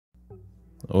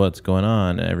What's going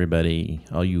on, everybody?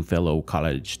 All you fellow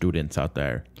college students out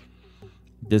there.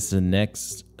 This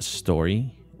next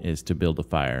story is To Build a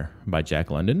Fire by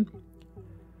Jack London.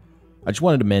 I just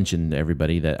wanted to mention to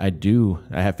everybody that I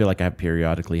feel like I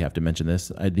periodically have to mention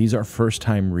this. These are first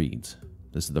time reads.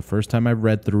 This is the first time I've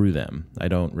read through them. I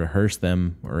don't rehearse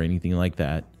them or anything like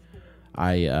that.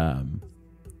 I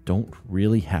don't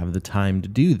really have the time to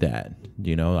do that.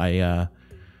 I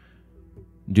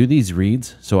do these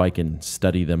reads so I can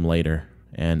study them later.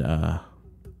 And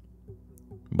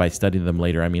by studying them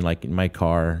later, I mean like in my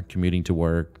car, commuting to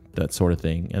work, that sort of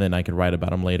thing. And then I can write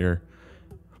about them later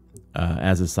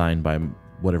as assigned by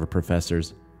whatever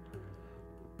professors.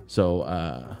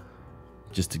 So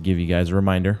just to give you guys a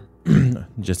reminder,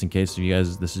 just in case you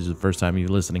guys, this is the first time you're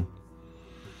listening.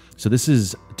 So this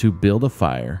is To Build a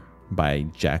Fire by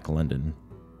Jack London.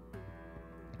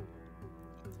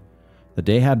 The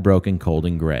day had broken cold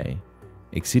and gray,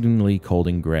 exceedingly cold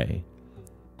and gray,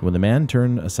 when the man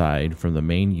turned aside from the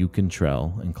main Yukon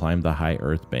trail and climbed the high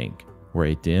earth bank, where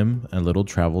a dim and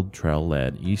little-traveled trail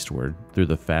led eastward through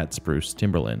the fat spruce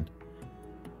timberland.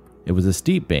 It was a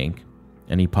steep bank,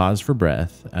 and he paused for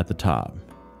breath at the top,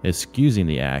 excusing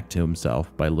the act to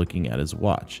himself by looking at his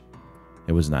watch.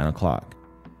 It was 9 o'clock.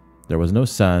 There was no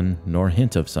sun nor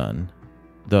hint of sun,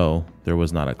 though there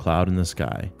was not a cloud in the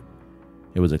sky.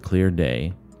 It was a clear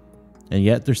day, and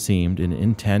yet there seemed an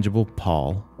intangible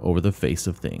pall over the face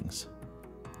of things,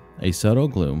 a subtle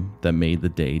gloom that made the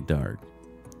day dark,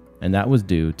 and that was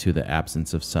due to the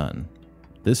absence of sun.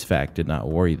 This fact did not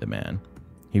worry the man.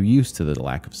 He was used to the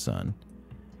lack of sun.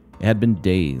 It had been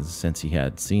days since he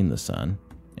had seen the sun,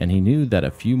 and he knew that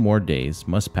a few more days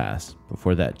must pass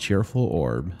before that cheerful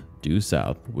orb due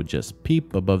south would just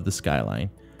peep above the skyline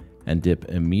and dip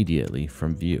immediately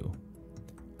from view.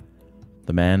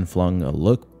 The man flung a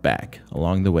look back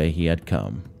along the way he had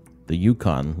come. The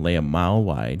Yukon lay a mile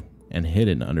wide and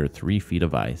hidden under 3 feet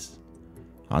of ice.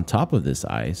 On top of this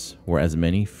ice were as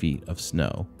many feet of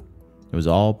snow. It was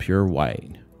all pure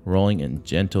white, rolling in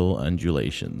gentle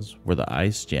undulations where the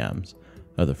ice jams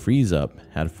of the freeze-up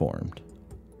had formed.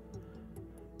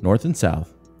 North and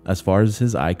south, as far as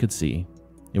his eye could see,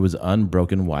 it was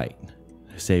unbroken white,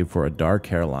 save for a dark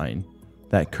hairline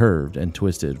that curved and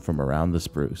twisted from around the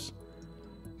spruce.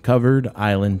 Covered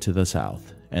island to the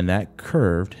south, and that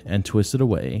curved and twisted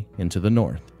away into the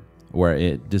north, where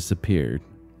it disappeared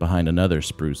behind another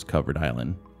spruce-covered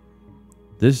island.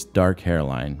 This dark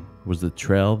hairline was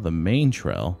the main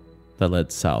trail that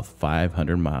led south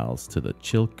 500 miles to the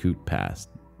Chilkoot Pass,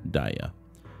 Daya,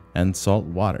 and salt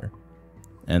water,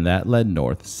 and that led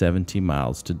north 70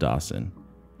 miles to Dawson,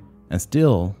 and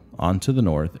still on to the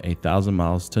north 1,000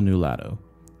 miles to Nulato,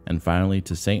 and finally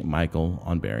to St. Michael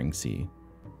on Bering Sea.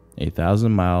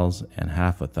 1,000 miles and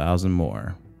half 1,000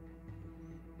 more.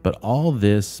 But all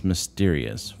this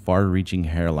mysterious, far-reaching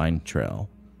hairline trail,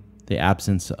 the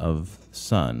absence of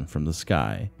sun from the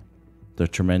sky, the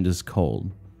tremendous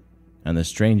cold, and the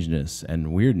strangeness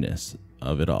and weirdness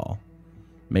of it all,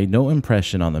 made no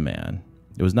impression on the man.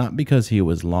 It was not because he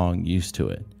was long used to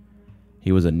it.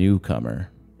 He was a newcomer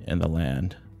in the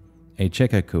land, a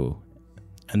Chekaku,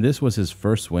 and this was his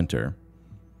first winter.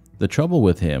 The trouble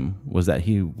with him was that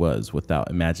he was without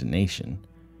imagination.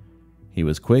 He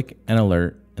was quick and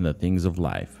alert in the things of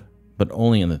life, but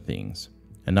only in the things,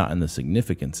 and not in the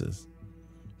significances.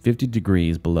 50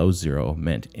 degrees below zero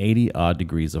meant 80-odd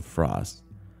degrees of frost.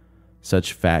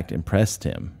 Such fact impressed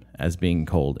him as being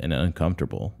cold and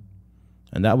uncomfortable,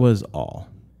 and that was all.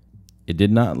 It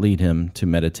did not lead him to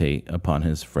meditate upon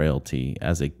his frailty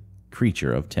as a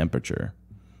creature of temperature,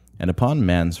 and upon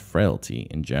man's frailty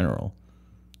in general,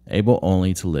 able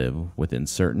only to live within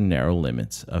certain narrow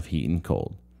limits of heat and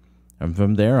cold. And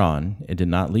from there on, it did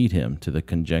not lead him to the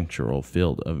conjectural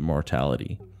field of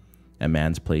mortality and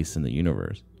man's place in the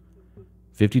universe.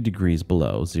 50 degrees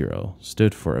below zero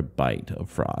stood for a bite of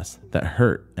frost that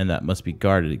hurt and that must be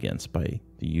guarded against by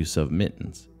the use of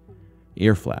mittens,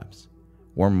 ear flaps,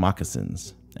 warm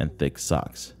moccasins, and thick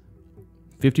socks.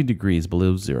 50 degrees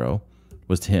below zero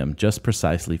was to him just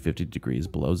precisely 50 degrees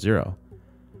below zero.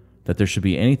 That there should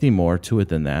be anything more to it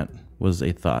than that was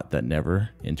a thought that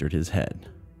never entered his head.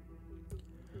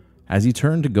 As he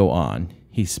turned to go on,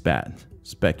 he spat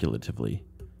speculatively.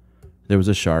 There was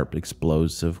a sharp,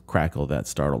 explosive crackle that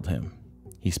startled him.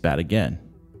 He spat again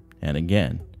and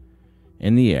again.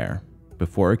 In the air,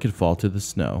 before it could fall to the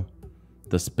snow,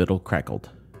 the spittle crackled.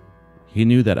 He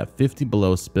knew that a 50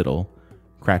 below spittle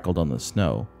crackled on the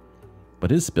snow,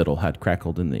 but his spittle had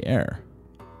crackled in the air.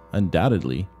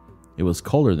 Undoubtedly, it was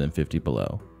colder than 50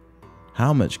 below.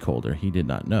 How much colder he did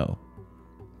not know,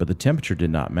 but the temperature did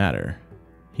not matter.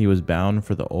 He was bound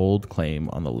for the old claim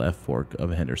on the left fork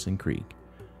of Henderson Creek,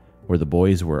 where the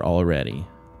boys were already.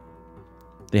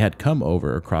 They had come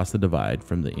over across the divide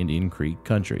from the Indian Creek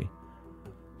country,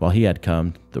 while he had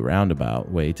come the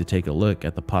roundabout way to take a look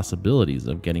at the possibilities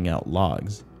of getting out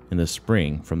logs in the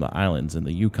spring from the islands in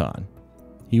the Yukon.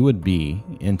 He would be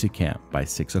into camp by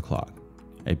 6 o'clock,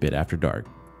 a bit after dark.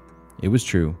 It was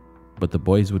true, but the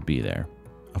boys would be there,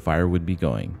 a fire would be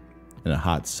going, and a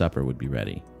hot supper would be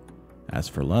ready. As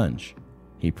for lunch,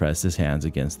 he pressed his hands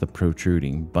against the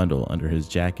protruding bundle under his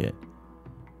jacket.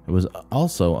 It was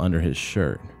also under his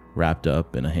shirt, wrapped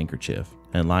up in a handkerchief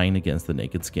and lying against the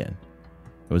naked skin.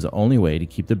 It was the only way to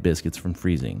keep the biscuits from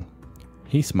freezing.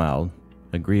 He smiled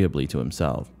agreeably to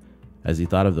himself as he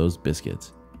thought of those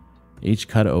biscuits, each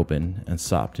cut open and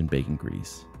sopped in bacon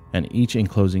grease, and each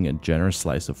enclosing a generous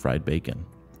slice of fried bacon.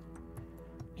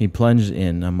 He plunged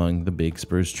in among the big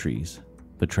spruce trees.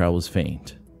 The trail was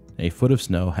faint. A foot of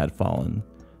snow had fallen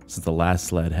since the last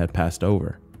sled had passed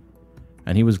over,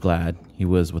 and he was glad he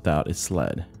was without a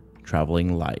sled,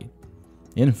 traveling light.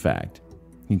 In fact,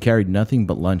 he carried nothing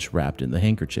but lunch wrapped in the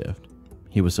handkerchief.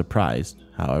 He was surprised,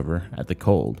 however, at the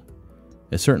cold.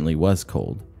 It certainly was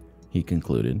cold, he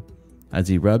concluded, as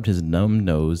he rubbed his numb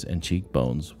nose and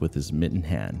cheekbones with his mittened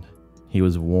hand. He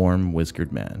was a warm,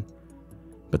 whiskered man,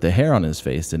 but the hair on his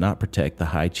face did not protect the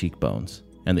high cheekbones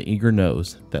and the eager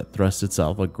nose that thrust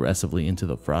itself aggressively into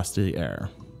the frosty air.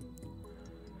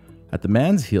 At the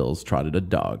man's heels trotted a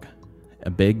dog, a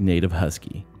big native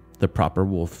husky, the proper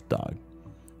wolf dog,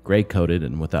 gray-coated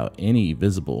and without any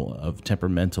visible of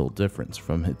temperamental difference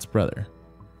from its brother,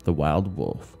 the wild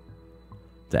wolf.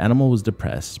 The animal was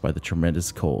depressed by the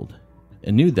tremendous cold,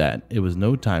 and knew that it was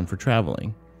no time for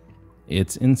traveling.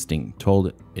 Its instinct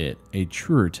told it a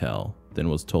truer tale than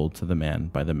was told to the man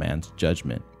by the man's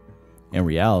judgment. In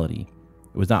reality,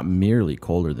 it was not merely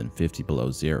colder than 50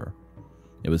 below zero.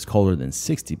 It was colder than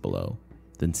 60 below,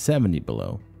 then 70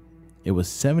 below. It was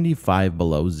 75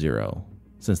 below zero.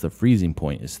 Since the freezing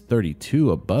point is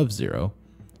 32 above zero,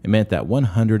 it meant that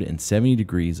 170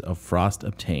 degrees of frost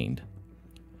obtained.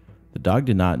 The dog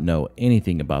did not know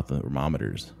anything about the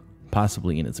thermometers.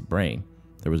 Possibly in its brain,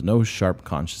 there was no sharp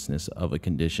consciousness of a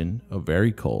condition of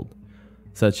very cold,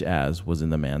 such as was in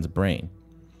the man's brain.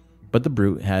 But the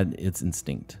brute had its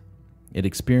instinct. It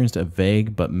experienced a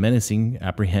vague but menacing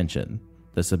apprehension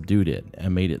that subdued it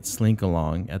and made it slink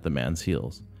along at the man's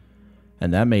heels,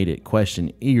 and that made it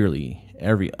question eagerly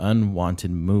every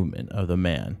unwanted movement of the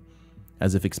man,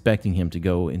 as if expecting him to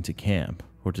go into camp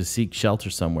or to seek shelter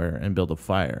somewhere and build a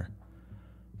fire.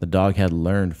 The dog had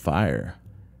learned fire,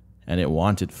 and it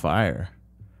wanted fire,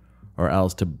 or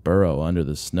else to burrow under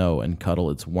the snow and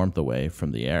cuddle its warmth away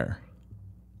from the air.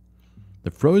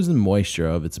 The frozen moisture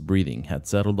of its breathing had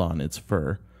settled on its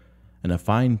fur in a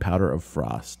fine powder of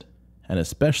frost, and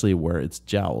especially where its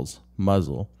jowls,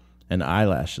 muzzle, and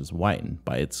eyelashes whitened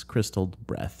by its crystalled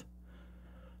breath.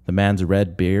 The man's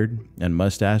red beard and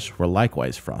mustache were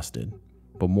likewise frosted,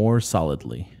 but more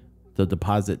solidly, the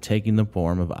deposit taking the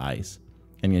form of ice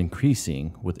and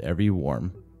increasing with every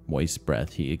warm, moist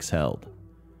breath he exhaled.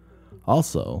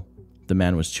 Also, the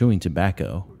man was chewing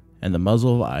tobacco, and the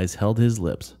muzzle of eyes held his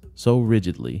lips so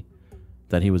rigidly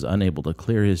that he was unable to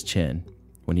clear his chin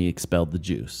when he expelled the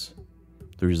juice.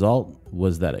 The result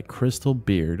was that a crystal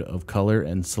beard of color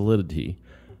and solidity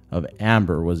of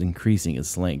amber was increasing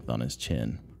its length on his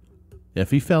chin.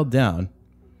 If he fell down,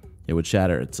 it would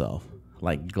shatter itself,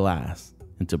 like glass,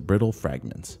 into brittle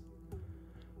fragments.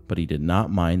 But he did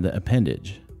not mind the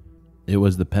appendage. It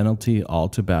was the penalty all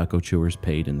tobacco chewers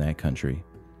paid in that country,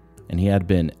 and he had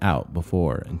been out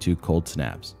before in 2 cold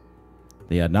snaps.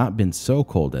 They had not been so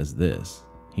cold as this,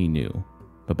 he knew,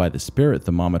 but by the spirit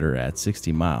thermometer at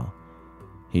 60 mile,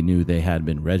 he knew they had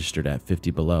been registered at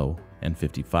 50 below and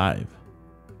 55.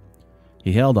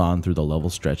 He held on through the level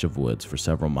stretch of woods for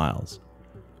several miles,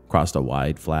 crossed a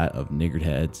wide flat of niggard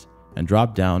heads, and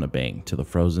dropped down a bank to the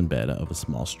frozen bed of a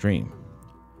small stream.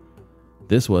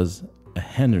 This was a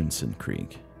Henderson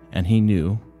Creek, and he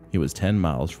knew he was 10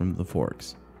 miles from the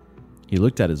forks. He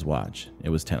looked at his watch. It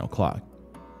was 10 o'clock.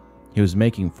 He was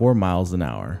making 4 miles an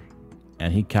hour,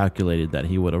 and he calculated that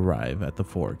he would arrive at the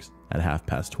forks at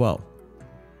 12:30.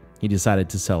 He decided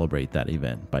to celebrate that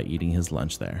event by eating his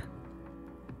lunch there.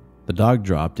 The dog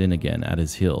dropped in again at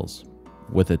his heels,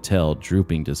 with a tail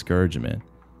drooping discouragement,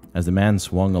 as the man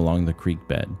swung along the creek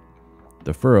bed.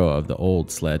 The furrow of the old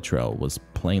sled trail was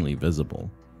plainly visible,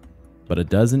 but a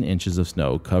dozen inches of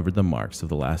snow covered the marks of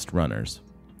the last runners.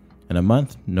 In a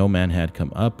month, no man had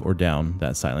come up or down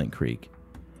that silent creek.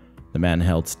 The man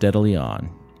held steadily on.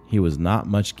 He was not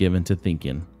much given to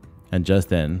thinking, And just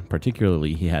then,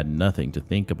 particularly, he had nothing to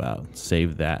think about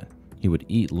save that he would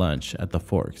eat lunch at the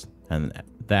Forks, and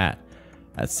that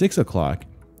at 6 o'clock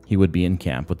he would be in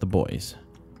camp with the boys.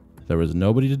 There was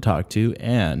nobody to talk to,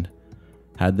 and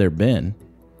had there been,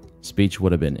 speech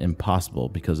would have been impossible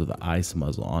because of the ice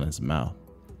muzzle on his mouth.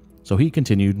 So he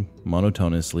continued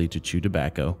monotonously to chew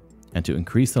tobacco and to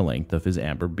increase the length of his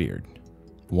amber beard.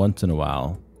 Once in a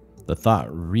while, the thought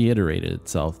reiterated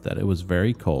itself that it was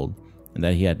very cold and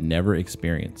that he had never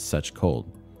experienced such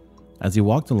cold. As he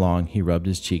walked along, he rubbed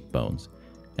his cheekbones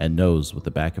and nose with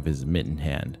the back of his mittened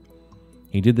hand.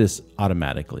 He did this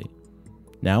automatically,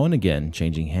 now and again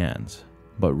changing hands,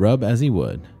 but rub as he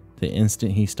would, the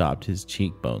instant he stopped his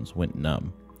cheekbones went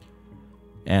numb,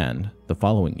 and the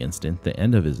following instant the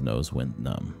end of his nose went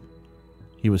numb.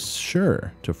 He was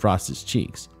sure to frost his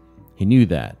cheeks. He knew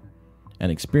that,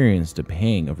 and experienced a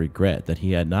pang of regret that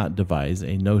he had not devised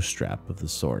a nose strap of the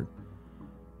sort,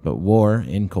 but wore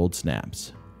in cold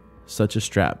snaps. Such a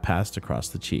strap passed across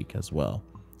the cheek as well,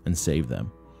 and saved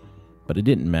them. But it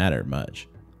didn't matter much.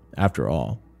 After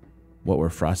all, what were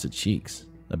frosted cheeks?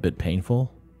 A bit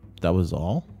painful? That was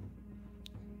all?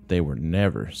 They were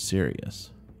never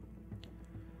serious.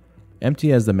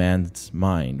 Empty as the man's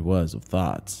mind was of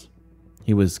thoughts,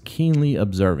 he was keenly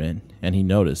observant, and he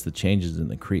noticed the changes in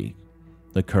the creek,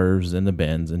 the curves and the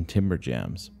bends and timber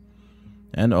jams.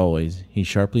 And always he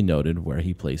sharply noted where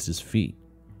he placed his feet.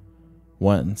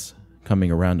 Once,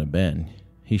 coming around a bend,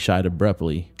 he shied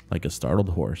abruptly like a startled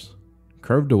horse,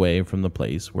 curved away from the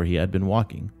place where he had been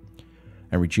walking,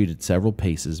 and retreated several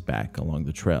paces back along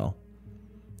the trail.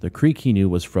 The creek he knew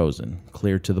was frozen,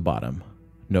 clear to the bottom.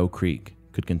 No creek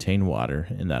could contain water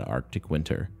in that Arctic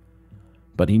winter.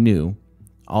 But he knew,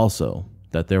 also,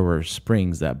 that there were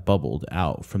springs that bubbled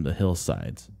out from the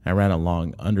hillsides and ran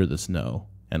along under the snow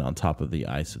and on top of the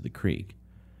ice of the creek.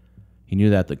 He knew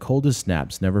that the coldest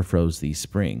snaps never froze these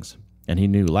springs, and he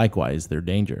knew likewise their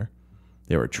danger.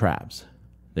 They were traps,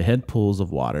 the head pools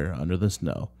of water under the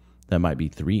snow that might be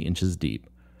 3 inches deep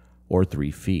or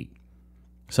 3 feet.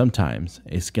 Sometimes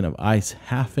a skin of ice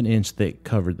half an inch thick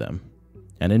covered them,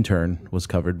 and in turn was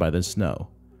covered by the snow.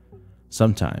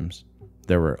 Sometimes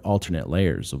there were alternate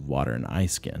layers of water and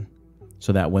ice skin,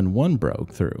 so that when one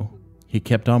broke through, he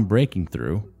kept on breaking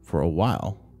through for a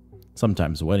while,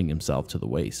 sometimes wetting himself to the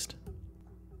waist.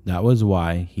 That was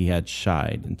why he had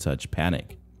shied in such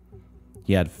panic.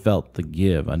 He had felt the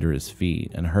give under his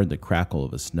feet and heard the crackle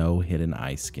of a snow-hidden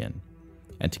ice skin,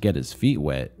 and to get his feet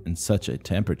wet in such a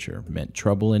temperature meant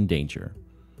trouble and danger.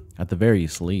 At the very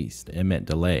least, it meant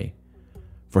delay,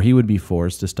 for he would be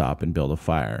forced to stop and build a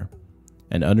fire,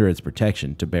 and under its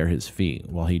protection to bare his feet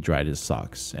while he dried his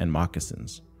socks and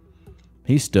moccasins.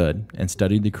 He stood and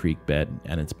studied the creek bed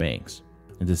and its banks,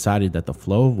 and decided that the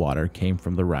flow of water came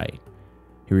from the right.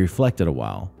 He reflected a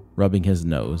while, rubbing his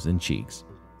nose and cheeks,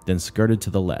 then skirted to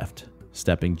the left,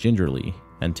 stepping gingerly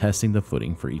and testing the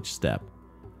footing for each step.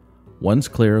 Once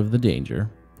clear of the danger,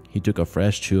 he took a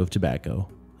fresh chew of tobacco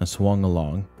and swung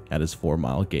along at his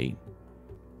 4-mile gait.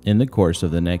 In the course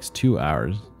of the next 2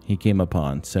 hours, he came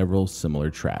upon several similar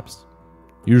traps.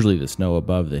 Usually the snow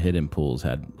above the hidden pools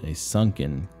had a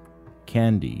sunken,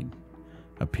 candied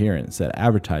appearance that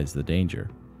advertised the danger.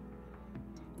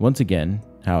 Once again,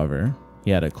 however,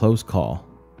 he had a close call,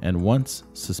 and once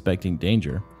suspecting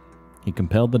danger, he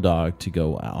compelled the dog to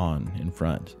go on in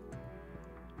front.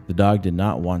 The dog did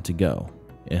not want to go.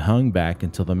 It hung back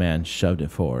until the man shoved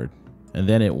it forward, and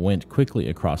then it went quickly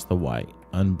across the white,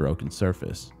 unbroken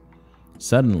surface.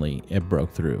 Suddenly, it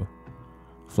broke through,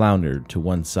 floundered to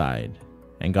one side,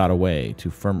 and got away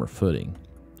to firmer footing.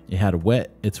 It had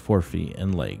wet its forefeet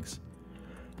and legs,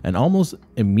 and almost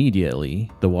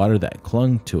immediately the water that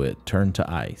clung to it turned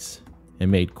to ice. It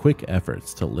made quick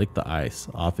efforts to lick the ice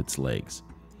off its legs,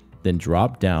 then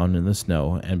dropped down in the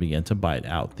snow and began to bite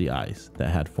out the ice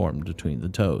that had formed between the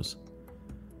toes.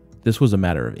 This was a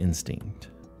matter of instinct.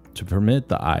 To permit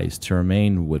the ice to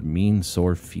remain would mean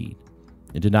sore feet.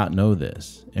 It did not know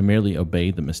this, and merely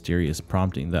obeyed the mysterious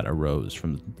prompting that arose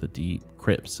from the deep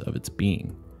crypts of its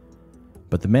being.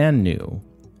 But the man knew,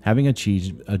 having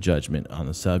achieved a judgment on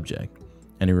the subject,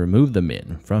 and he removed the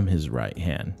mitten from his right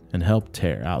hand and helped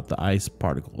tear out the ice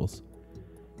particles.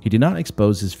 He did not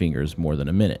expose his fingers more than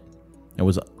a minute, and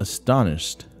was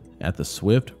astonished at the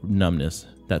swift numbness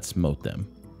that smote them.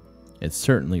 It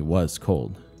certainly was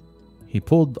cold. He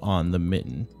pulled on the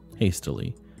mitten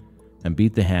hastily and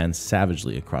beat the hand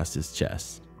savagely across his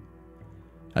chest.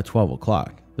 At 12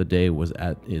 o'clock, the day was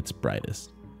at its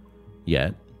brightest.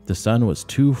 Yet, the sun was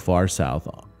too far south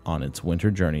on its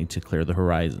winter journey to clear the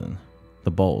horizon.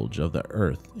 The bulge of the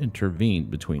earth intervened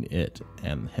between it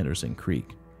and Henderson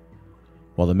Creek.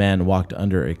 while the man walked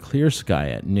under a clear sky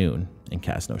at noon and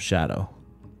cast no shadow.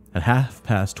 At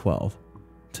 12:30,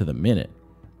 to the minute,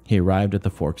 he arrived at the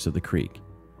forks of the creek.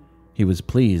 He was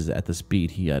pleased at the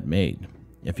speed he had made.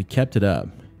 If he kept it up,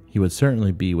 he would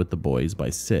certainly be with the boys by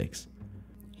 6.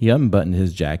 He unbuttoned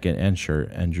his jacket and shirt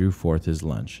and drew forth his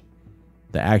lunch.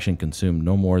 The action consumed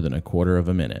no more than a quarter of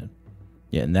a minute.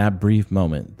 Yet in that brief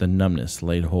moment, the numbness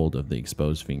laid hold of the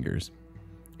exposed fingers.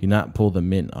 He did not pull the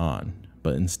mitten on,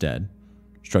 but instead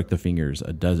struck the fingers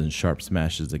a dozen sharp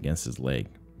smashes against his leg.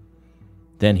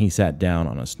 Then he sat down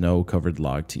on a snow-covered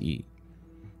log to eat.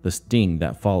 The sting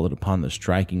that followed upon the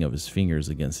striking of his fingers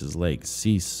against his leg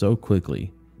ceased so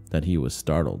quickly that he was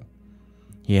startled.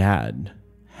 He had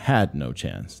no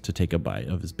chance to take a bite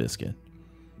of his biscuit.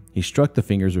 He struck the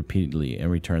fingers repeatedly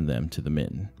and returned them to the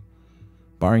mitten.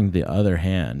 Barring the other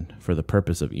hand for the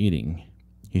purpose of eating,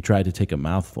 he tried to take a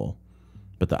mouthful,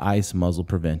 but the ice muzzle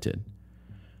prevented.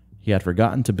 He had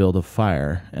forgotten to build a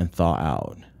fire and thaw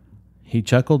out. He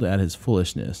chuckled at his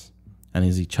foolishness, and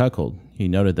as he chuckled, he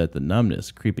noted that the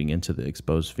numbness creeping into the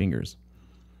exposed fingers.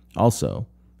 Also,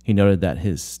 he noted that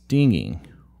his stinging,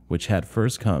 which had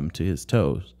first come to his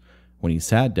toes when he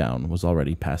sat down, was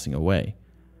already passing away.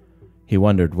 He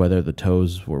wondered whether the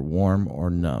toes were warm or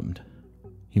numbed.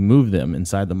 He moved them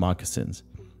inside the moccasins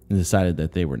and decided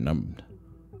that they were numbed.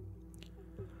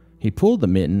 He pulled the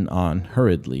mitten on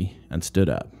hurriedly and stood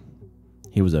up.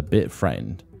 He was a bit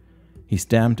frightened. He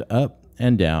stamped up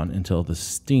and down until the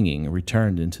stinging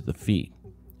returned into the feet.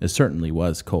 It certainly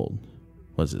was cold,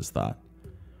 was his thought.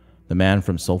 The man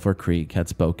from Sulphur Creek had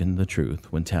spoken the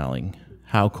truth when telling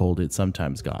how cold it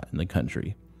sometimes got in the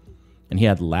country, and he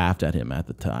had laughed at him at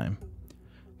the time.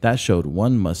 That showed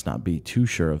one must not be too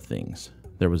sure of things.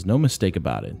 There was no mistake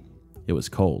about it. It was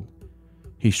cold.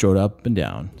 He strode up and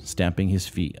down, stamping his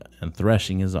feet and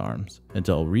threshing his arms,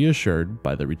 until reassured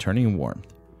by the returning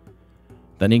warmth.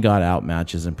 Then he got out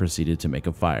matches and proceeded to make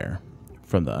a fire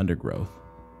from the undergrowth,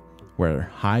 where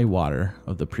high water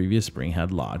of the previous spring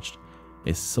had lodged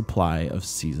a supply of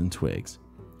seasoned twigs.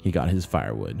 He got his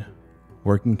firewood.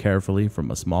 Working carefully from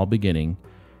a small beginning,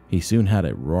 he soon had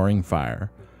a roaring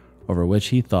fire, over which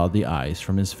he thawed the ice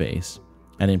from his face,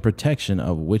 and in protection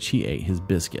of which he ate his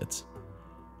biscuits.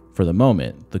 For the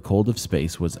moment, the cold of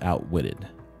space was outwitted.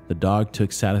 The dog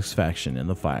took satisfaction in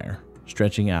the fire,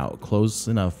 stretching out close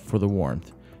enough for the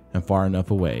warmth and far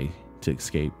enough away to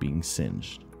escape being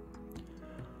singed.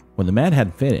 When the man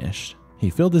had finished, he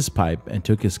filled his pipe and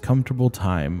took his comfortable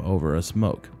time over a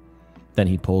smoke. Then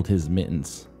he pulled his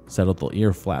mittens, settled the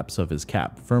ear flaps of his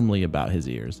cap firmly about his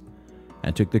ears,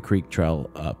 and took the creek trail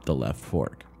up the left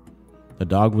fork. The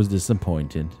dog was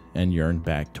disappointed and yearned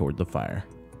back toward the fire.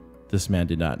 This man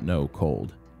did not know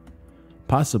cold.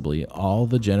 Possibly all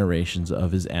the generations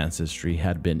of his ancestry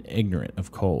had been ignorant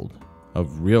of cold,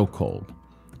 of real cold,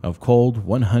 of cold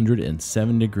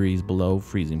 107 degrees below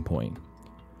freezing point.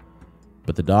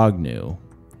 But the dog knew,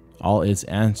 all its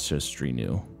ancestry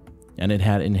knew, and it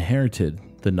had inherited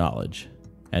the knowledge,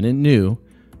 and it knew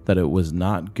that it was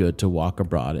not good to walk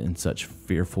abroad in such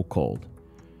fearful cold.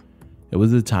 It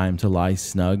was the time to lie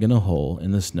snug in a hole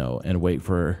in the snow and wait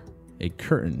for a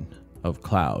curtain of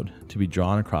cloud to be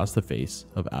drawn across the face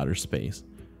of outer space,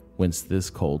 whence this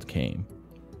cold came.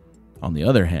 On the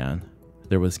other hand,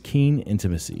 there was keen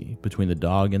intimacy between the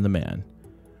dog and the man.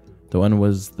 The one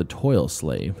was the toil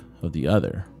slave of the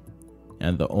other,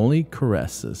 and the only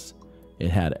caresses it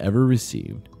had ever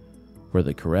received were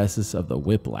the caresses of the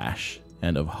whiplash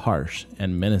and of harsh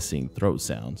and menacing throat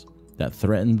sounds that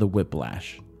threatened the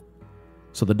whiplash.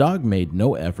 So the dog made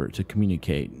no effort to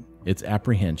communicate its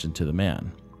apprehension to the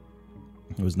man.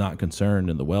 It was not concerned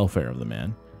in the welfare of the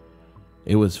man.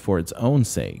 It was for its own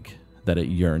sake that it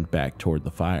yearned back toward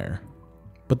the fire.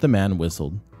 But the man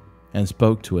whistled and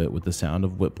spoke to it with the sound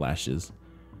of whiplashes,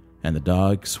 and the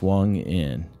dog swung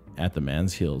in at the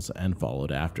man's heels and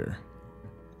followed after.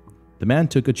 The man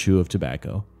took a chew of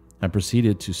tobacco and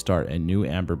proceeded to start a new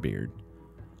amber beard.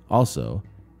 Also,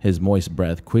 his moist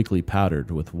breath quickly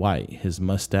powdered with white his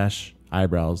mustache,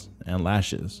 eyebrows, and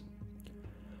lashes.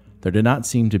 There did not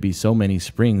seem to be so many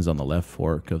springs on the left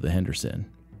fork of the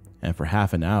Henderson, and for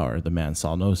half an hour the man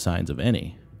saw no signs of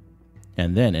any.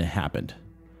 And then it happened.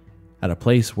 At a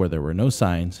place where there were no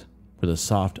signs, where the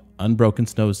soft, unbroken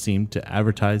snow seemed to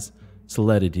advertise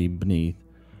solidity beneath,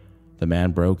 the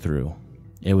man broke through.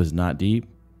 It was not deep.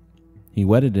 He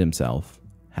wetted himself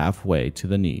halfway to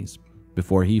the knees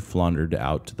before he floundered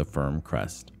out to the firm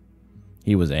crust.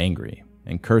 He was angry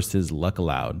and cursed his luck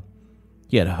aloud.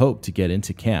 He had hoped to get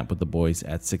into camp with the boys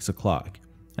at 6 o'clock,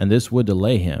 and this would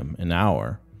delay him an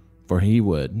hour, for he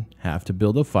would have to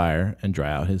build a fire and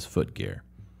dry out his footgear.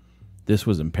 This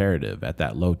was imperative at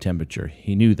that low temperature,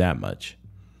 he knew that much,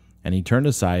 and he turned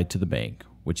aside to the bank,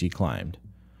 which he climbed.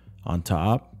 On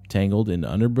top, tangled in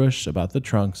underbrush about the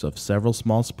trunks of several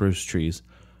small spruce trees,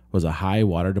 was a high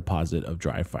water deposit of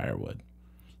dry firewood,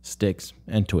 sticks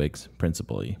and twigs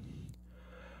principally,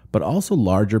 but also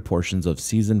larger portions of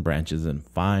seasoned branches and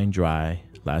fine, dry,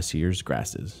 last year's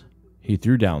grasses. He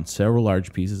threw down several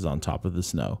large pieces on top of the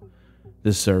snow.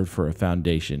 This served for a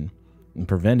foundation and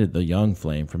prevented the young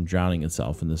flame from drowning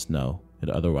itself in the snow it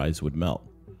otherwise would melt.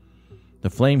 The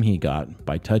flame he got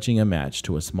by touching a match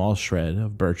to a small shred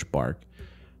of birch bark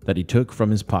that he took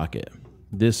from his pocket.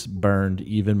 This burned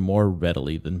even more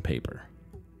readily than paper.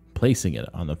 Placing it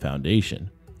on the foundation,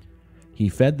 he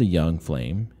fed the young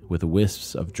flame with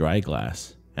wisps of dry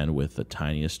glass and with the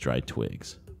tiniest dry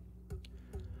twigs.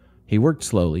 He worked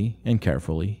slowly and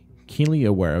carefully, keenly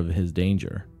aware of his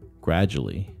danger.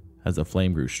 Gradually, as the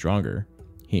flame grew stronger,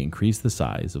 he increased the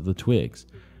size of the twigs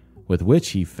with which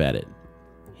he fed it.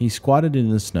 He squatted in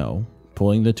the snow,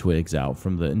 pulling the twigs out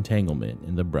from the entanglement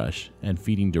in the brush and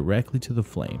feeding directly to the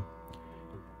flame.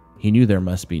 He knew there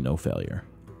must be no failure.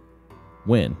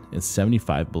 When it's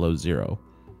 75 below zero,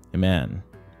 a man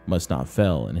must not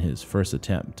fail in his first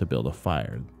attempt to build a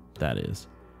fire, that is.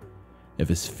 If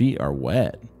his feet are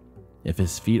wet, if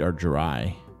his feet are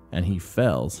dry, and he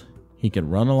fails, he can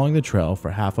run along the trail for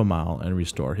half a mile and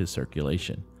restore his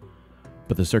circulation.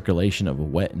 But the circulation of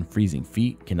wet and freezing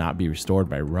feet cannot be restored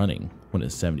by running when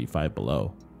it's 75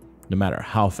 below. No matter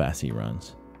how fast he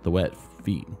runs, the wet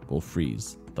feet will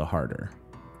freeze the harder.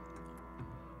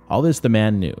 All this the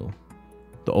man knew.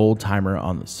 The old timer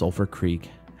on the Sulphur Creek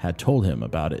had told him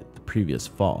about it the previous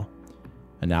fall,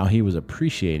 and now he was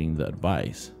appreciating the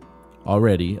advice.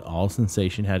 Already, all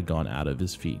sensation had gone out of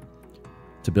his feet.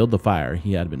 To build the fire,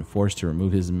 he had been forced to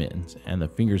remove his mittens, and the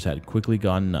fingers had quickly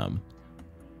gone numb.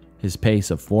 His pace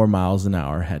of 4 miles an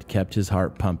hour had kept his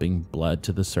heart pumping blood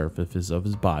to the surface of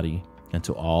his body and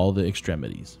to all the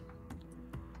extremities.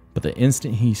 But the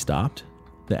instant he stopped,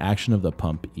 the action of the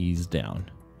pump eased down.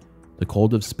 The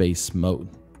cold of space smote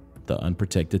the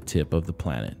unprotected tip of the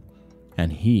planet,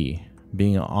 and he,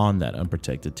 being on that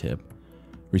unprotected tip,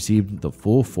 received the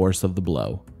full force of the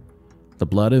blow. The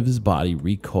blood of his body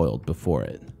recoiled before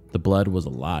it. The blood was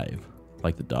alive,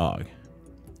 like the dog.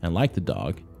 And like the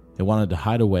dog, it wanted to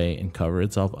hide away and cover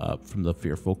itself up from the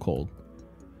fearful cold.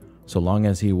 So long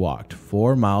as he walked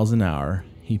 4 miles an hour,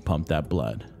 he pumped that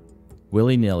blood,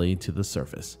 willy-nilly to the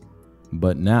surface.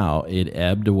 But now it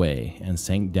ebbed away and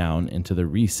sank down into the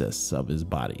recesses of his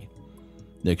body.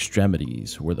 The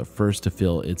extremities were the first to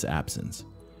feel its absence.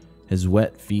 His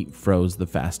wet feet froze the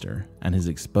faster, and his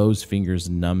exposed fingers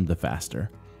numbed the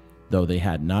faster, though they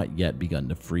had not yet begun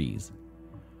to freeze.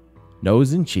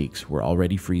 Nose and cheeks were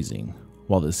already freezing,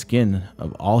 while the skin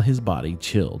of all his body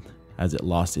chilled as it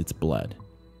lost its blood.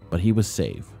 But he was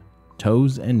safe.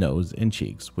 Toes and nose and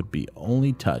cheeks would be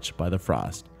only touched by the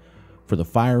frost, for the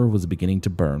fire was beginning to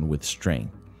burn with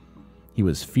strength. He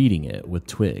was feeding it with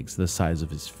twigs the size of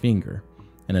his finger.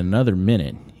 In another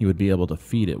minute, he would be able to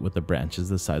feed it with the branches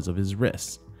the size of his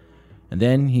wrists. And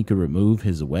then he could remove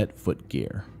his wet foot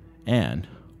gear, and,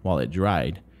 while it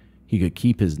dried, he could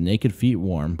keep his naked feet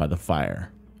warm by the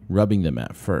fire, rubbing them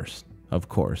at first, of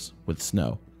course, with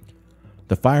snow.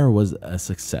 The fire was a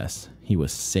success. He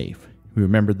was safe. He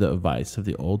remembered the advice of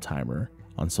the old-timer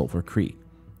on Sulphur Creek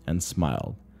and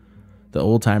smiled. The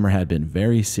old-timer had been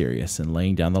very serious in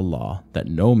laying down the law that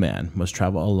no man must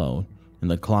travel alone in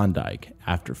the Klondike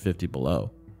after 50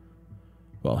 below.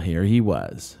 Well, here he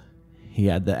was. He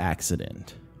had the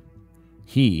accident.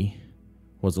 He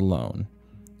was alone,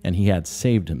 and he had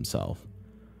saved himself.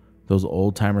 Those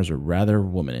old-timers were rather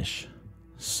womanish.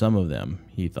 Some of them,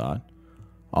 he thought.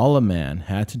 All a man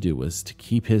had to do was to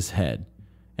keep his head,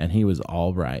 and he was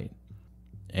all right.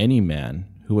 Any man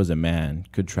who was a man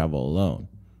could travel alone,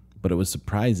 but it was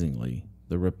surprisingly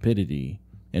the rapidity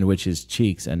in which his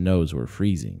cheeks and nose were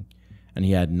freezing, and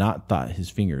he had not thought his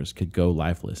fingers could go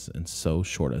lifeless in so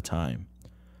short a time.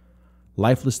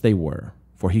 Lifeless they were,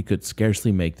 for he could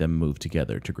scarcely make them move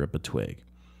together to grip a twig,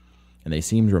 and they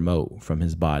seemed remote from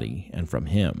his body and from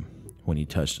him when he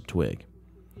touched a twig.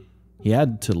 He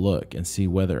had to look and see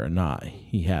whether or not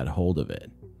he had hold of it.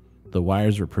 The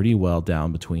wires were pretty well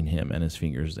down between him and his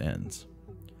fingers' ends,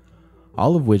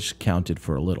 all of which counted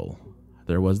for a little.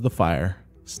 There was the fire,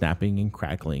 snapping and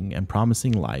crackling and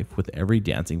promising life with every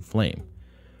dancing flame.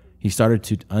 He started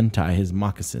to untie his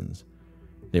moccasins.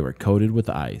 They were coated with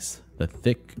ice. The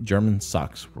thick German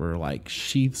socks were like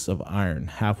sheaths of iron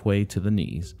halfway to the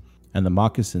knees, and the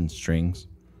moccasin strings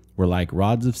were like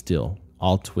rods of steel,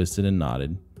 all twisted and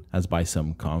knotted as by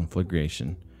some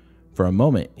conflagration. For a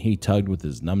moment, he tugged with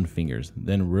his numbed fingers,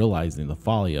 then realizing the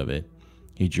folly of it,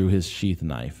 he drew his sheath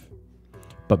knife.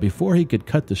 But before he could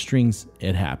cut the strings,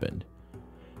 it happened.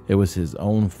 It was his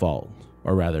own fault,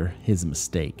 or rather, his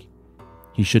mistake.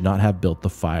 He should not have built the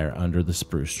fire under the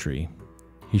spruce tree.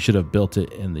 He should have built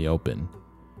it in the open.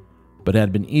 But it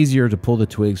had been easier to pull the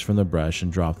twigs from the brush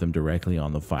and drop them directly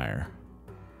on the fire.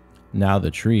 Now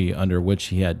the tree under which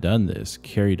he had done this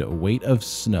carried a weight of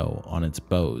snow on its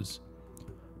boughs.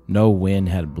 No wind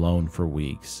had blown for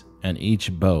weeks, and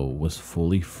each bough was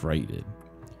fully freighted.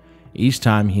 Each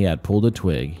time he had pulled a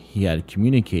twig, he had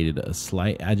communicated a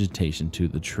slight agitation to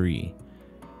the tree.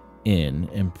 In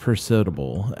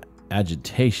imperceptible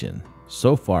agitation,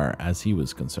 so far as he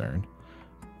was concerned,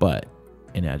 but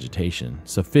in agitation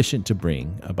sufficient to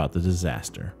bring about the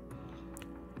disaster.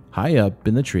 High up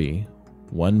in the tree,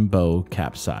 one bough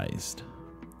capsized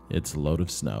its load of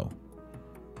snow.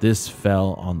 This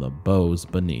fell on the boughs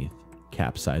beneath,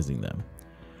 capsizing them.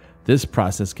 This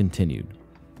process continued,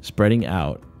 spreading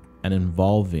out and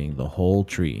involving the whole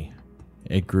tree.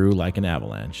 It grew like an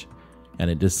avalanche, and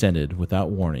it descended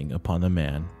without warning upon the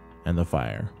man and the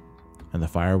fire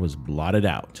was blotted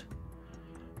out.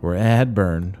 Where it had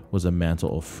burned was a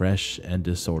mantle of fresh and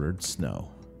disordered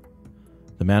snow.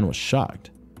 The man was shocked.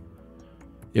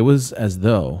 It was as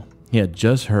though he had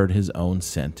just heard his own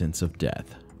sentence of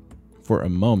death. For a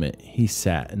moment, he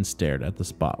sat and stared at the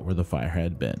spot where the fire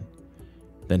had been.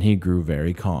 Then he grew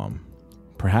very calm.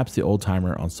 Perhaps the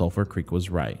old-timer on Sulphur Creek was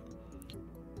right.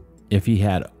 If he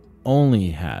had only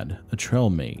had a trail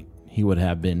mate, he would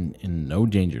have been in no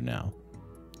danger now.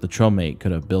 The trail mate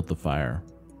could have built the fire.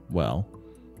 Well,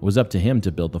 it was up to him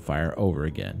to build the fire over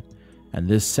again, and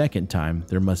this second time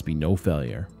there must be no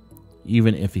failure.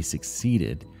 Even if he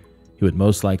succeeded, he would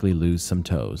most likely lose some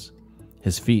toes.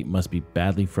 His feet must be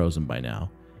badly frozen by now,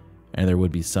 and there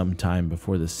would be some time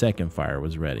before the second fire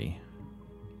was ready.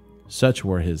 Such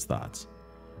were his thoughts,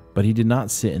 but he did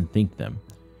not sit and think them.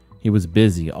 He was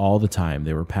busy all the time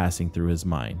they were passing through his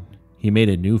mind. He made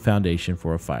a new foundation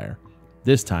for a fire,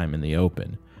 this time in the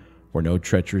open, where no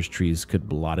treacherous trees could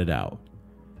blot it out.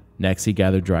 Next, he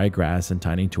gathered dry grass and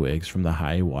tiny twigs from the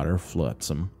high water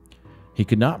flotsam. He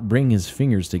could not bring his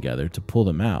fingers together to pull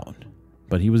them out,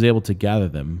 but he was able to gather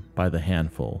them by the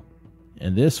handful.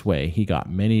 In this way, he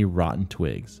got many rotten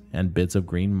twigs and bits of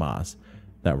green moss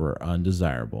that were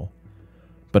undesirable,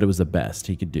 but it was the best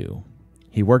he could do.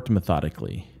 He worked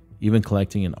methodically, even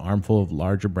collecting an armful of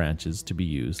larger branches to be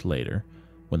used later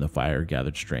when the fire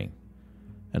gathered strength.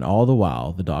 And all the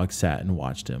while, the dog sat and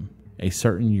watched him, a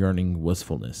certain yearning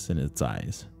wistfulness in its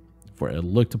eyes, for it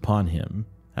looked upon him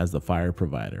as the fire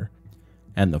provider,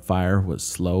 and the fire was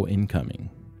slow in coming.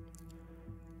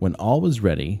 When all was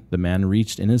ready, the man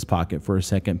reached in his pocket for a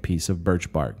second piece of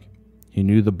birch bark. He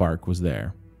knew the bark was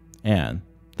there, and,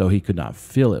 though he could not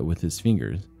feel it with his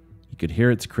fingers, he could hear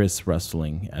its crisp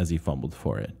rustling as he fumbled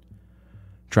for it.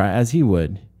 Try as he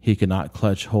would, he could not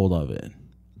clutch hold of it,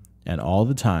 and all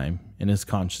the time, in his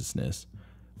consciousness,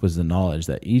 was the knowledge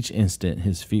that each instant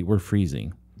his feet were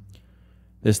freezing.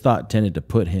 This thought tended to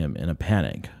put him in a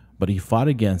panic, but he fought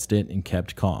against it and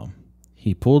kept calm.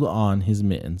 He pulled on his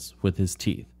mittens with his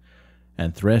teeth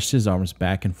and threshed his arms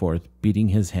back and forth, beating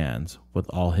his hands with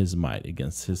all his might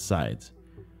against his sides.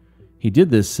 He did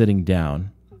this sitting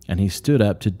down, and he stood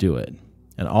up to do it,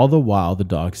 and all the while the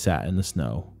dog sat in the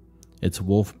snow, its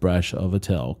wolf brush of a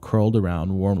tail curled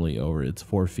around warmly over its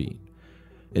forefeet.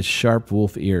 Its sharp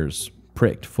wolf ears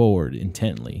pricked forward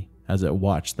intently as it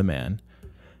watched the man,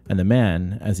 and the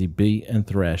man, as he beat and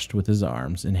threshed with his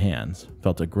arms and hands,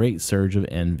 felt a great surge of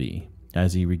envy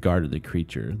as he regarded the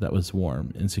creature that was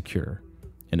warm and secure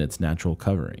in its natural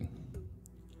covering.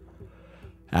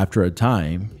 After a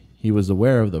time, he was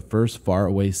aware of the first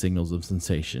far-away signals of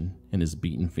sensation in his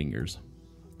beaten fingers.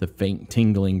 The faint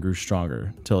tingling grew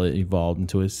stronger till it evolved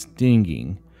into a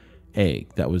stinging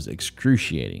ache that was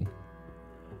excruciating,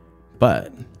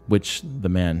 but which the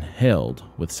man hailed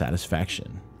with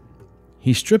satisfaction.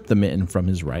 He stripped the mitten from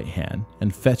his right hand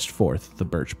and fetched forth the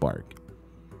birch bark.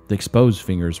 The exposed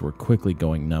fingers were quickly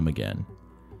going numb again.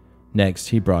 Next,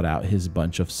 he brought out his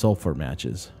bunch of sulphur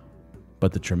matches,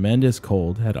 but the tremendous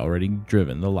cold had already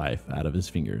driven the life out of his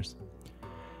fingers.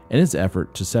 In his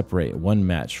effort to separate one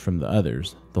match from the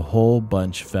others, the whole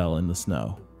bunch fell in the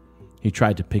snow. He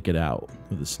tried to pick it out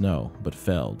of the snow, but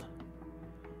failed.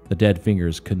 The dead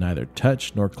fingers could neither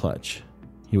touch nor clutch.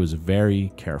 He was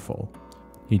very careful.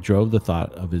 He drove the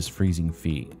thought of his freezing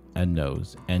feet and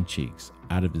nose and cheeks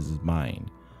out of his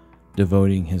mind,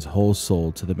 devoting his whole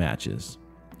soul to the matches.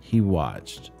 He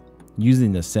watched,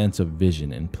 using the sense of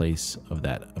vision in place of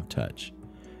that of touch,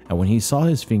 And when he saw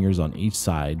his fingers on each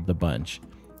side the bunch,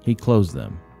 he closed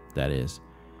them. That is,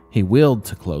 he willed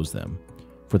to close them,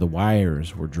 for the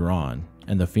wires were drawn,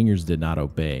 and the fingers did not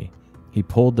obey. He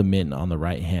pulled the mitten on the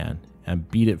right hand and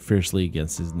beat it fiercely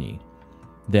against his knee.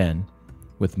 Then,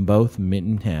 with both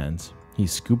mittened hands, he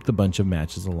scooped the bunch of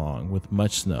matches along with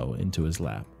much snow into his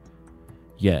lap.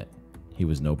 Yet, he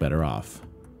was no better off.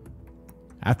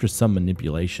 After some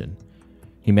manipulation,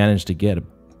 he managed to get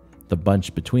the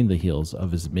bunch between the heels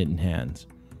of his mittened hands.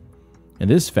 In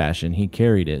this fashion, he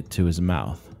carried it to his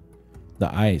mouth.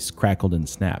 The ice crackled and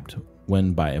snapped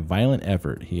when, by a violent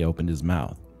effort, he opened his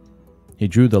mouth. He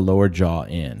drew the lower jaw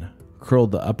in,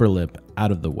 curled the upper lip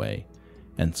out of the way,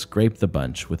 and scraped the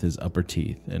bunch with his upper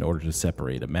teeth in order to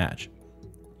separate a match.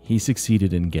 He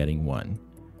succeeded in getting one,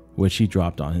 which he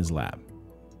dropped on his lap.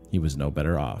 He was no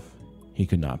better off. He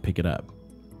could not pick it up.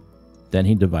 Then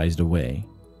he devised a way.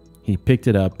 He picked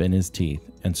it up in his teeth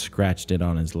and scratched it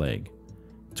on his leg.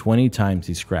 20 times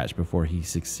he scratched before he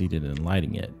succeeded in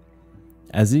lighting it.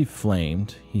 As he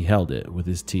flamed, he held it with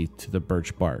his teeth to the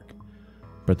birch bark,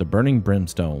 but the burning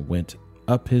brimstone went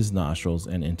up his nostrils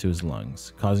and into his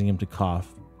lungs, causing him to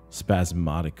cough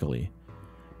spasmodically.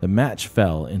 The match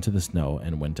fell into the snow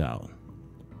and went out.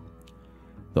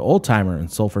 The old-timer in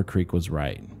Sulphur Creek was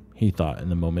right, he thought in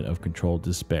the moment of controlled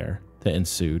despair that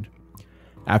ensued.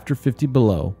 After 50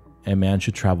 below, a man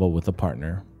should travel with a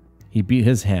partner. He beat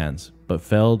his hands, but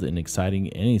failed in exciting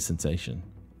any sensation.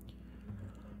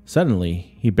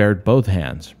 Suddenly, he bared both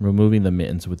hands, removing the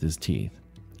mittens with his teeth.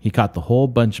 He caught the whole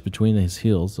bunch between his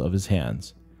heels of his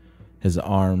hands. His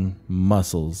arm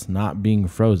muscles, not being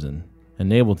frozen,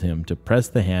 enabled him to press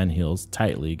the hand heels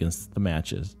tightly against the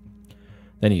matches.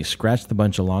 Then he scratched the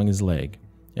bunch along his leg.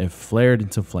 It flared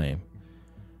into flame.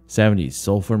 70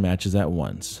 sulfur matches at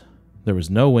once. There was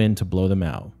no wind to blow them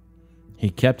out. He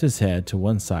kept his head to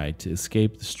one side to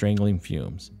escape the strangling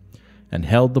fumes, and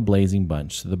held the blazing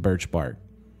bunch to the birch bark.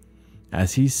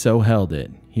 As he so held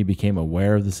it, he became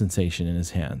aware of the sensation in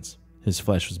his hands. His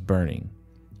flesh was burning.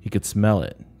 He could smell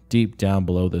it. Deep down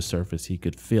below the surface, he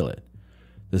could feel it.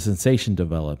 The sensation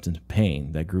developed into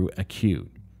pain that grew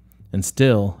acute, and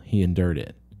still he endured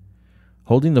it,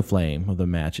 holding the flame of the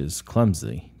matches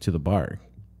clumsily to the bark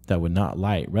that would not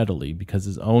light readily because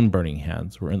his own burning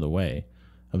hands were in the way,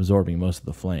 absorbing most of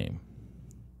the flame.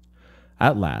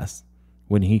 At last,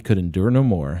 when he could endure no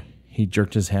more, he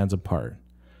jerked his hands apart.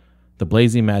 The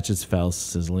blazing matches fell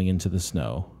sizzling into the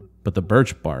snow, but the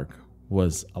birch bark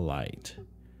was alight.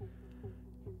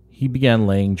 He began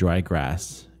laying dry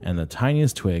grass and the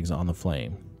tiniest twigs on the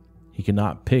flame. He could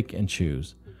not pick and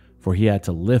choose, for he had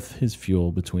to lift his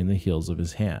fuel between the heels of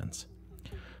his hands.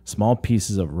 Small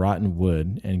pieces of rotten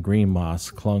wood and green moss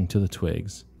clung to the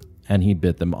twigs, and he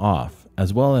bit them off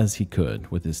as well as he could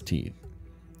with his teeth.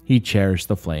 He cherished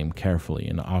the flame carefully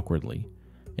and awkwardly.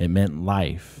 It meant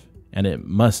life, and it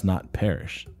must not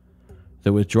perish.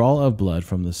 The withdrawal of blood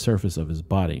from the surface of his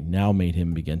body now made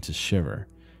him begin to shiver,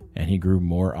 and he grew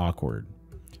more awkward.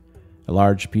 A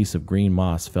large piece of green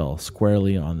moss fell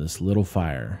squarely on this little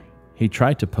fire. He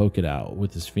tried to poke it out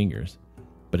with his fingers,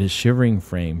 but his shivering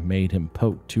frame made him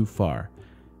poke too far,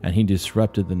 and he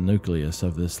disrupted the nucleus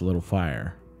of this little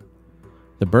fire.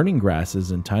 The burning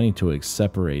grasses and tiny twigs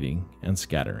separating and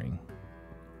scattering.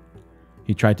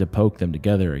 He tried to poke them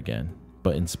together again,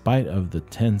 but in spite of the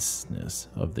tenseness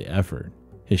of the effort,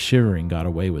 his shivering got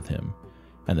away with him,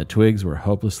 and the twigs were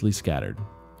hopelessly scattered.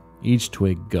 Each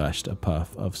twig gushed a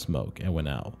puff of smoke and went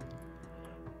out.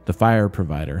 The fire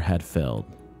provider had failed.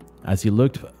 As he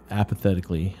looked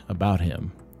apathetically about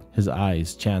him, his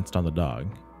eyes chanced on the dog,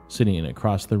 sitting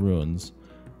across the ruins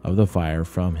of the fire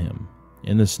from him,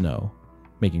 in the snow,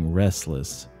 making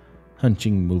restless,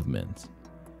 hunching movements,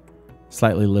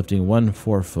 slightly lifting one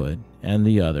forefoot and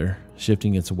the other,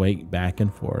 shifting its weight back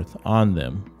and forth on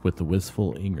them with the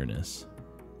wistful eagerness.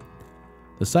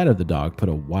 The sight of the dog put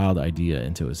a wild idea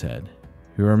into his head.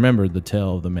 He remembered the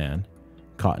tale of the man,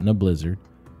 caught in a blizzard,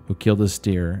 who killed a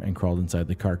steer and crawled inside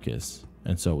the carcass,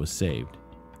 and so was saved.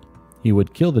 He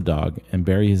would kill the dog and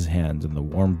bury his hands in the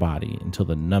warm body until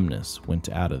the numbness went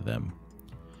out of them.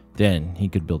 Then he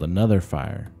could build another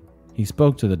fire. He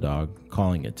spoke to the dog,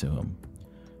 calling it to him,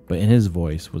 but in his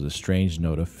voice was a strange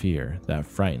note of fear that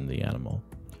frightened the animal,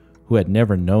 who had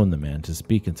never known the man to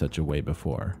speak in such a way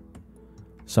before.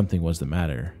 Something was the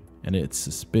matter, and its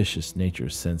suspicious nature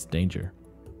sensed danger.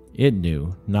 It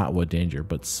knew not what danger,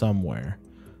 but somewhere,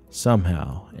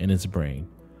 somehow, in its brain,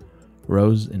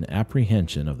 rose an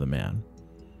apprehension of the man.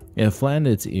 It flattened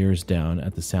its ears down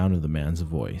at the sound of the man's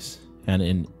voice, and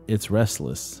in its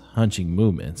restless, hunching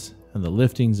movements, and the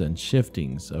liftings and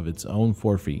shiftings of its own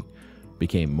forefeet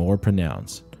became more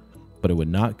pronounced, but it would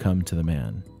not come to the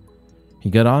man. He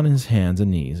got on his hands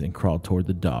and knees and crawled toward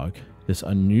the dog. This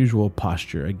unusual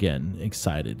posture again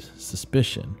excited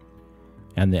suspicion,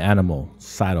 and the animal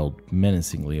sidled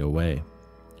menacingly away.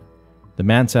 The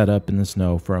man sat up in the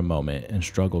snow for a moment and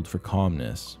struggled for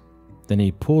calmness. Then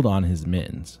he pulled on his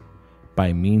mittens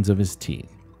by means of his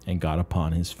teeth and got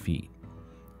upon his feet.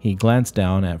 He glanced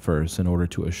down at first in order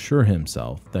to assure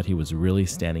himself that he was really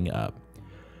standing up,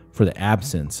 for the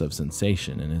absence of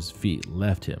sensation in his feet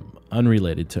left him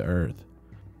unrelated to earth.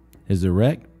 His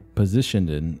erect position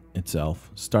in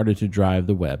itself started to drive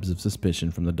the webs of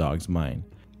suspicion from the dog's mind,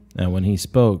 and when he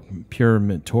spoke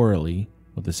peremptorily,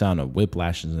 with the sound of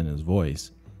whiplashes in his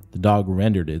voice, the dog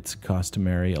rendered its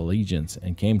customary allegiance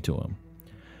and came to him.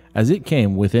 As it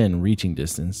came within reaching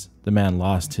distance, the man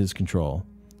lost his control.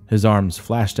 His arms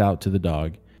flashed out to the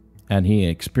dog, and he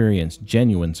experienced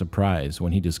genuine surprise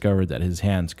when he discovered that his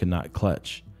hands could not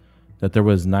clutch, that there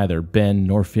was neither bend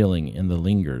nor feeling in the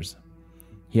lingers.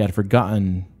 He had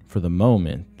forgotten for the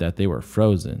moment that they were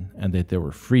frozen and that they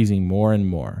were freezing more and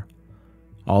more.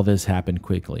 All this happened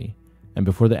quickly, and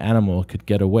before the animal could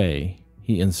get away,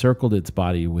 he encircled its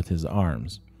body with his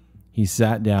arms. He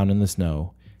sat down in the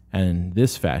snow, and in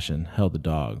this fashion held the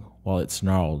dog, while it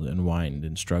snarled and whined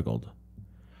and struggled.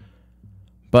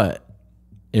 But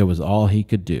it was all he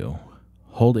could do,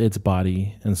 hold its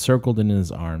body encircled in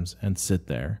his arms and sit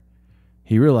there.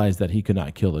 He realized that he could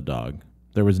not kill the dog.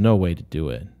 There was no way to do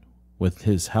it. With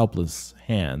his helpless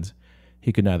hands,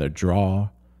 he could neither draw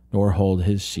nor hold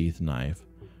his sheath knife,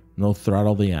 nor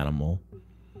throttle the animal.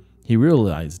 He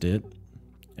realized it,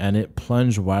 and it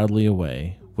plunged wildly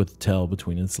away with the tail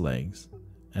between its legs,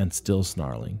 and still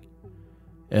snarling.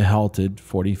 It halted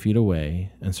 40 feet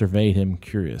away and surveyed him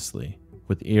curiously,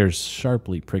 with ears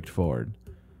sharply pricked forward.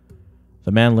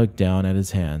 The man looked down at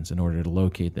his hands in order to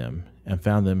locate them, and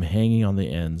found them hanging on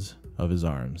the ends of his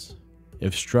arms.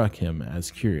 It struck him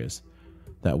as curious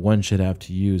that one should have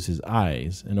to use his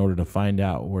eyes in order to find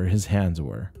out where his hands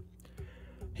were.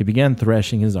 He began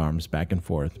threshing his arms back and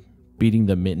forth, beating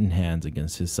the mittened hands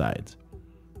against his sides.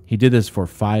 He did this for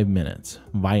 5 minutes,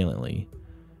 violently,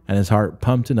 and his heart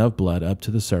pumped enough blood up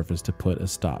to the surface to put a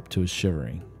stop to his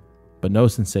shivering. But no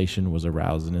sensation was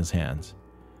aroused in his hands.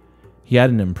 He had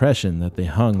an impression that they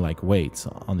hung like weights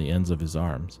on the ends of his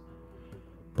arms,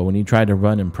 but when he tried to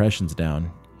run impressions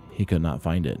down, he could not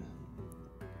find it.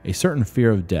 A certain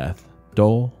fear of death,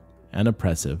 dull and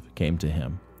oppressive, came to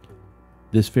him.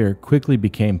 This fear quickly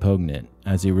became poignant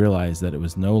as he realized that it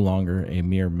was no longer a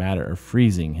mere matter of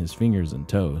freezing his fingers and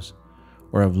toes,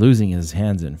 or of losing his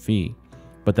hands and feet,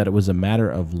 but that it was a matter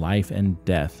of life and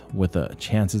death with the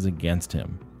chances against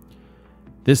him.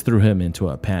 This threw him into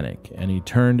a panic, and he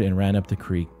turned and ran up the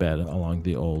creek bed along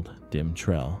the old, dim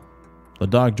trail. The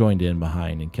dog joined in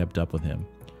behind and kept up with him.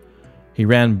 He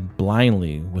ran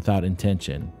blindly, without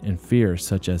intention, in fear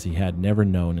such as he had never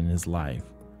known in his life.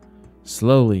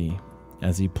 Slowly,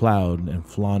 as he plowed and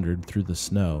floundered through the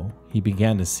snow, he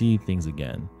began to see things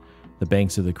again: the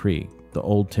banks of the creek, the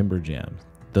old timber jams,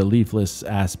 the leafless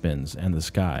aspens, and the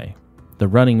sky. The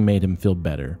running made him feel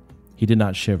better. He did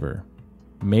not shiver.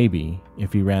 Maybe,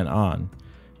 if he ran on,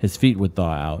 his feet would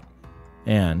thaw out,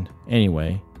 and,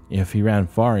 anyway, if he ran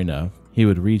far enough, he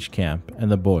would reach camp,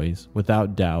 and the boys,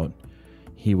 without doubt,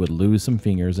 he would lose some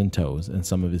fingers and toes and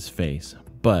some of his face,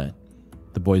 but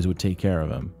the boys would take care of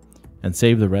him and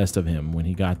save the rest of him when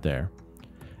he got there.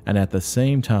 And at the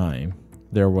same time,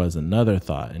 there was another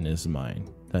thought in his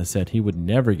mind that said he would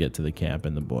never get to the camp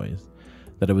and the boys,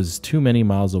 that it was too many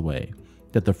miles away,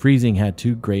 that the freezing had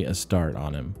too great a start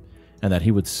on him, and that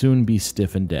he would soon be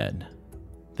stiff and dead.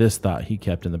 This thought he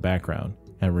kept in the background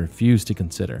and refused to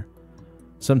consider.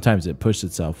 Sometimes it pushed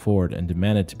itself forward and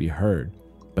demanded to be heard,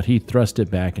 but he thrust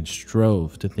it back and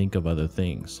strove to think of other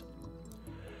things.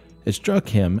 It struck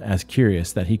him as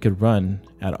curious that he could run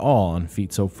at all on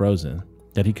feet so frozen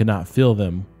that he could not feel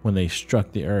them when they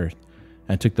struck the earth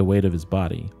and took the weight of his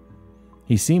body.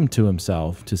 He seemed to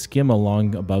himself to skim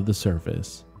along above the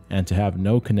surface and to have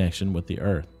no connection with the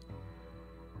earth.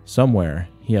 Somewhere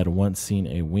he had once seen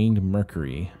a winged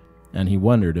Mercury, and he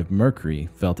wondered if Mercury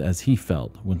felt as he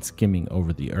felt when skimming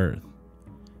over the earth.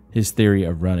 His theory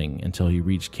of running until he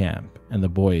reached camp and the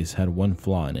boys had one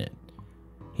flaw in it: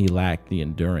 he lacked the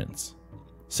endurance.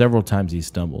 Several times he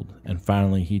stumbled, and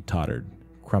finally he tottered,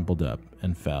 crumpled up,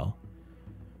 and fell.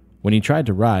 When he tried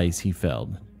to rise, he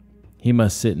failed. He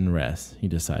must sit and rest, he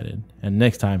decided, and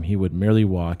next time he would merely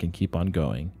walk and keep on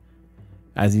going.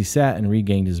 As he sat and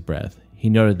regained his breath, he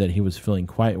noted that he was feeling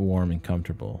quite warm and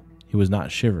comfortable. He was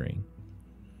not shivering,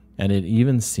 and it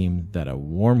even seemed that a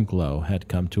warm glow had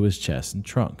come to his chest and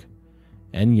trunk.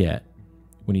 And yet,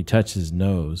 When he touched his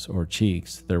nose or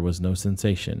cheeks, there was no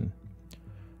sensation.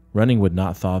 Running would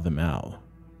not thaw them out,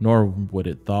 nor would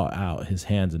it thaw out his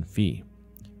hands and feet.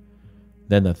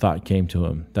 Then the thought came to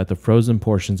him that the frozen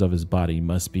portions of his body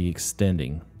must be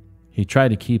extending. He tried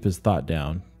to keep his thought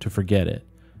down, to forget it,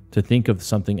 to think of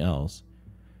something else.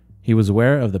 He was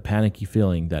aware of the panicky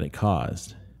feeling that it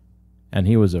caused, and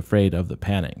he was afraid of the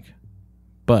panic.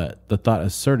 But the thought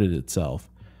asserted itself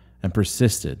and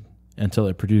persisted until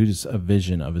it produced a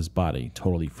vision of his body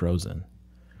totally frozen.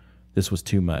 This was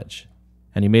too much,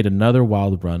 and he made another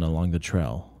wild run along the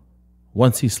trail.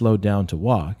 Once he slowed down to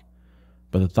walk,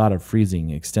 but the thought of freezing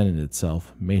extended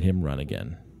itself, made him run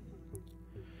again.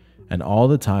 And all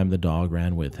the time the dog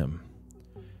ran with him.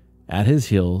 At his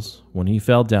heels, when he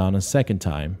fell down a second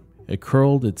time, it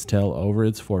curled its tail over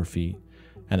its forefeet,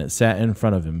 and it sat in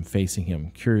front of him, facing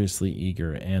him, curiously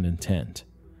eager and intent.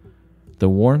 The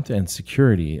warmth and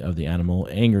security of the animal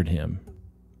angered him,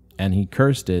 and he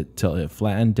cursed it till it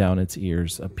flattened down its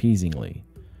ears appeasingly.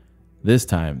 This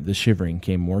time the shivering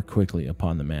came more quickly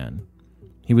upon the man.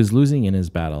 He was losing in his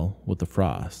battle with the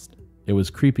frost. It was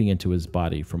creeping into his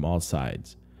body from all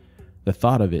sides. The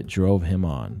thought of it drove him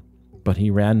on, but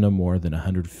he ran no more than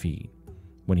 100 feet,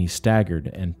 when he staggered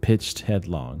and pitched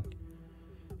headlong.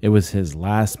 It was his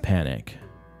last panic.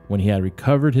 When he had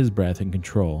recovered his breath and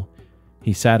control,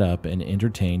 he sat up and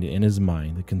entertained in his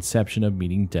mind the conception of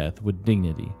meeting death with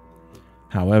dignity.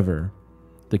 However,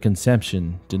 the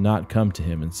conception did not come to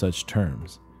him in such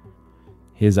terms.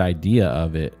 His idea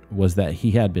of it was that he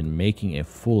had been making a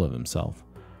fool of himself,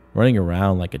 running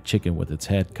around like a chicken with its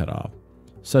head cut off.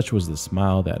 Such was the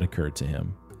smile that occurred to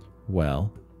him.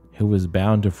 Well, he was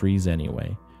bound to freeze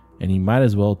anyway, and he might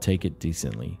as well take it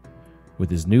decently.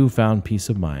 With his newfound peace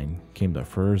of mind came the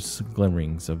first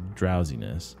glimmerings of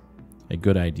drowsiness. A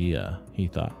good idea, he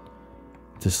thought,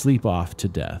 to sleep off to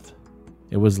death.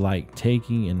 It was like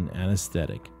taking an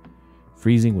anesthetic.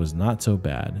 Freezing was not so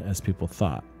bad as people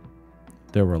thought.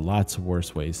 There were lots of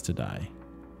worse ways to die.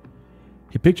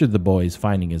 He pictured the boys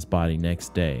finding his body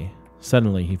next day.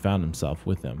 Suddenly he found himself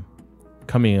with them,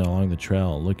 coming along the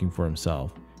trail looking for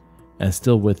himself, and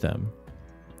still with them.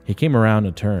 He came around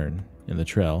a turn in the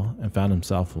trail and found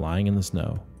himself lying in the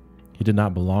snow. He did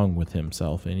not belong with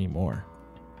himself anymore,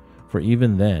 for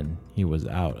even then he was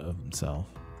out of himself.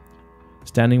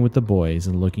 Standing with the boys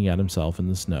and looking at himself in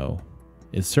the snow,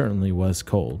 it certainly was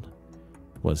cold,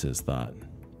 was his thought.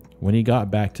 When he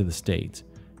got back to the States,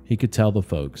 he could tell the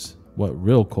folks what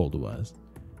real cold was.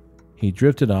 He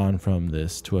drifted on from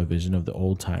this to a vision of the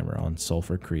old-timer on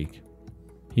Sulphur Creek.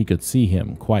 He could see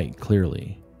him quite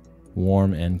clearly,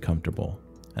 warm and comfortable,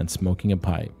 and smoking a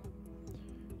pipe.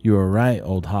 "You were right,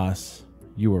 old hoss.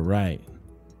 You were right,"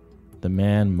 the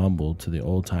man mumbled to the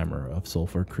old-timer of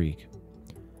Sulphur Creek.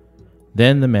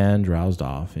 Then the man drowsed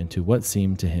off into what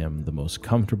seemed to him the most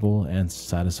comfortable and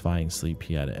satisfying sleep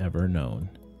he had ever known.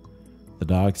 The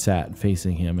dog sat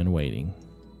facing him and waiting.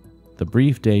 The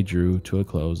brief day drew to a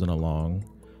close in a long,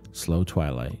 slow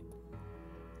twilight.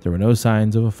 There were no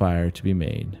signs of a fire to be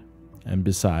made, and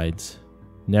besides,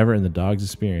 never in the dog's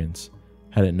experience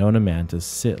had it known a man to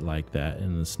sit like that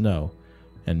in the snow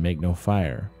and make no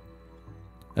fire.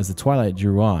 As the twilight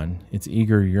drew on, its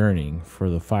eager yearning for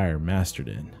the fire mastered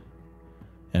it,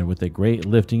 and with a great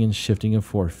lifting and shifting of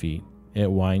forefeet, it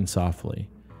whined softly,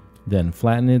 then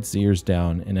flattened its ears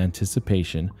down in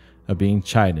anticipation of being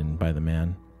chidden by the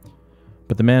man.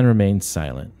 But the man remained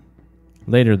silent.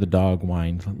 Later the dog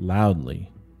whined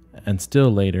loudly, and still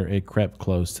later it crept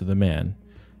close to the man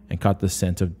and caught the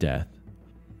scent of death.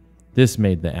 This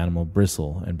made the animal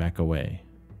bristle and back away.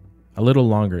 A little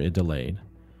longer it delayed,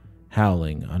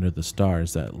 howling under the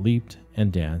stars that leaped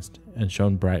and danced and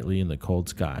shone brightly in the cold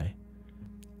sky.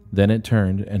 Then it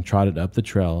turned and trotted up the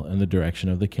trail in the direction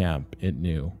of the camp it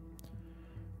knew.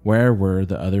 Where were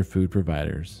the other food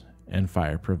providers and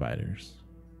fire providers?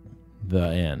 The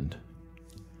end.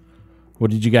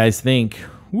 What did you guys think?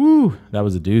 Woo! That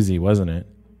was a doozy, wasn't it?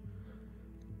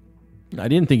 I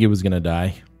didn't think it was going to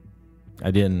die. I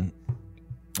didn't.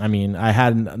 I mean, I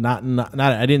had not.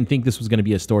 I didn't think this was going to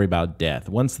be a story about death.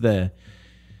 Once that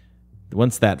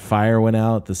fire went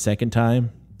out the second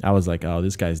time, I was like, oh,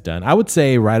 this guy's done. I would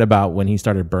say right about when he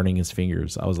started burning his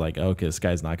fingers, I was like, okay, this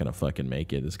guy's not going to fucking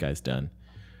make it. This guy's done.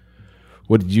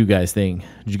 What did you guys think?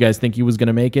 Did you guys think he was going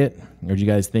to make it? Or did you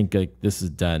guys think like this is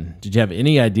done? Did you have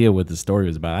any idea what the story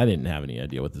was about? I didn't have any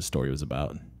idea what the story was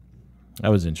about. That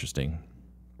was interesting.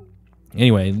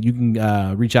 Anyway, you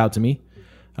can reach out to me.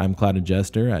 I'm Clouded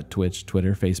Jester at Twitch,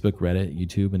 Twitter, Facebook, Reddit,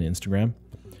 YouTube, and Instagram.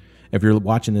 If you're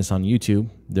watching this on YouTube,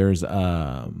 there's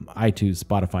iTunes,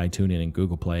 Spotify, TuneIn, and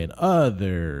Google Play, and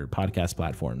other podcast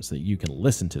platforms that you can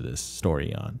listen to this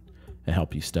story on and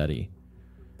help you study.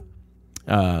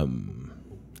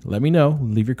 Let me know.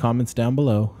 Leave your comments down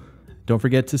below. Don't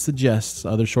forget to suggest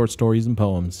other short stories and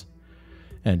poems.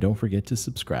 And don't forget to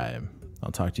subscribe.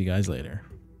 I'll talk to you guys later.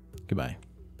 Goodbye.